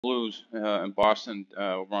Blues in Boston,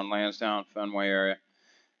 over on Lansdowne, Fenway area.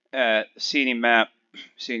 Seating map,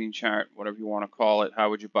 seating chart, whatever you want to call it. How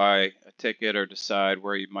would you buy a ticket or decide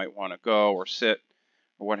where you might want to go or sit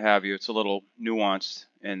or what have you? It's a little nuanced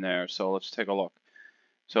in there, so let's take a look.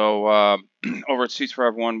 So over at Seats for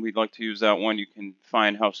Everyone, we'd like to use that one. You can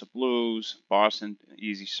find House of Blues, Boston,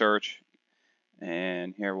 easy search,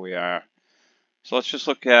 and here we are. So let's just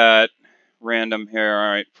look at random here. All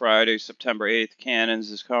right, Friday, September 8th, Cannons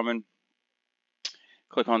is coming.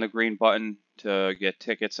 Click on the green button to get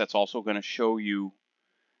tickets. That's also going to show you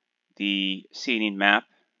the seating map,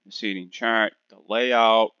 the seating chart, the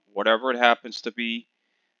layout, whatever it happens to be.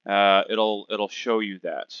 It'll show you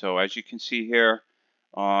that. So as you can see here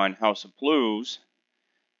on House of Blues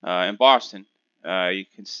in Boston, you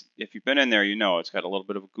can, if you've been in there, you know it's got a little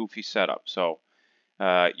bit of a goofy setup. So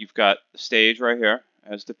you've got the stage right here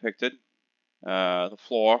as depicted, the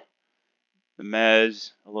floor, the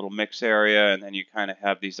mezz, a little mix area, and then you kind of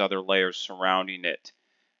have these other layers surrounding it.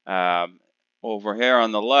 Over here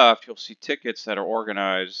on the left, you'll see tickets that are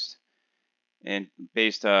organized and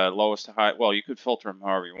based lowest to high. Well, you could filter them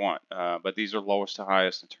however you want, but these are lowest to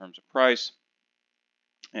highest in terms of price.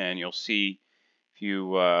 And you'll see if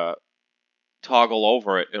you toggle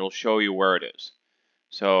over it, it'll show you where it is.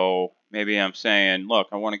 So maybe I'm saying, look,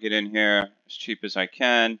 I want to get in here as cheap as I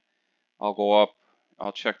can. I'll go up.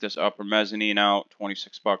 I'll check this upper mezzanine out,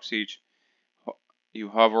 26 bucks each. You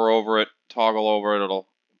hover over it, toggle over it, it'll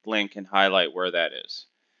blink and highlight where that is.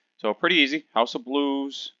 So pretty easy. House of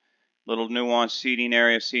Blues, little nuanced seating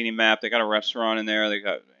area, seating map. They got a restaurant in there. They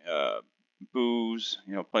got booze,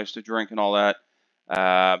 place to drink and all that.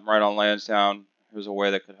 Right on Lansdowne. Here's a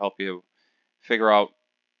way that could help you figure out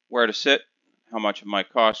where to sit, how much it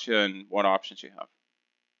might cost you, and what options you have.